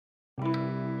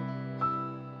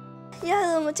Jeg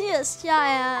hedder Mathias.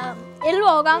 Jeg er 11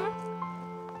 år gammel.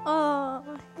 Og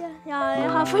ja,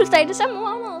 jeg har fødselsdag i december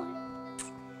måned.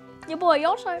 Jeg bor i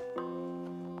Hjortshøj.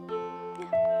 Ja.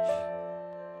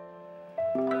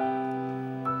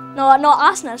 Når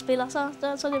Arsenal spiller, så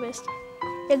er det bedst.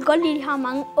 Jeg kan godt lide, at de har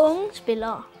mange unge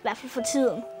spillere, i hvert fald for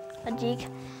tiden. Og de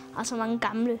ikke har så mange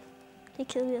gamle. Det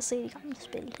er kedeligt at se de gamle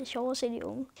spil. Det er sjovere at se de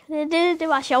unge. Det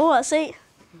var sjovere at se.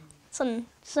 Sådan,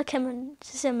 så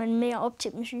ser man mere op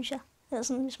til dem, synes jeg. Eller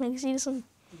sådan, hvis man kan sige det sådan.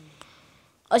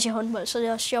 Også i håndbold, så er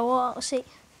det også sjovere at se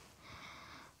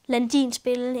Landin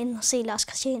spille, end at se Lars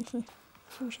Christiansen,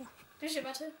 synes jeg. Det ser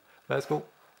bare til. Værsgo.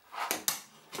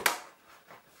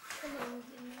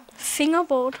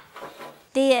 Fingerboard,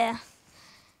 det er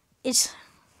et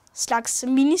slags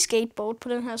mini-skateboard på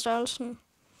den her størrelse.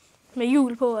 Med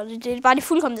hjul på, og det er bare det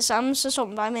fuldkommen det samme, så står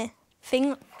man bare med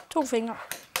to fingre.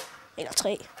 Eller 3.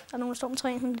 Der er nogen, der står med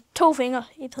 3. Men 2 fingre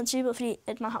i princippet, fordi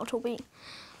at man har 2 ben.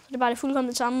 Så det er bare det fuldkommen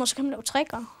det samme, og så kan man lave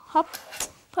trick og hop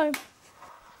på det.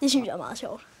 Det synes jeg er meget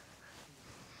sjovt.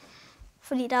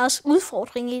 Fordi der er også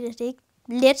udfordring i det. Det er ikke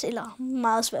let eller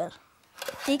meget svært.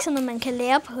 Det er ikke sådan noget, man kan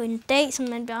lære på en dag, så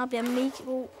man bare bliver mega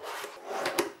god.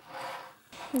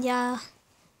 Jeg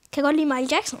kan godt lide Michael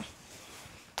Jackson.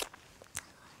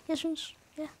 Jeg synes,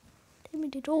 ja, det er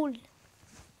mit idol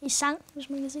i sang, hvis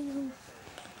man kan sige det sådan.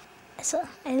 Altså,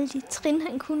 alle de trin,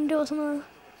 han kunne, det var sådan noget.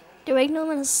 Det var ikke noget,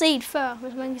 man har set før,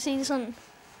 hvis man kan sige det sådan.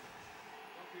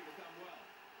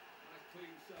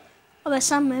 At være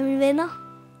sammen med mine venner,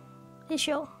 det er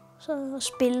sjovt. Så at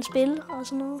spille spil og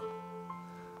sådan noget.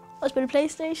 Og spille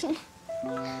PlayStation.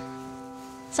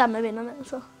 Sammen med vennerne,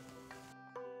 altså.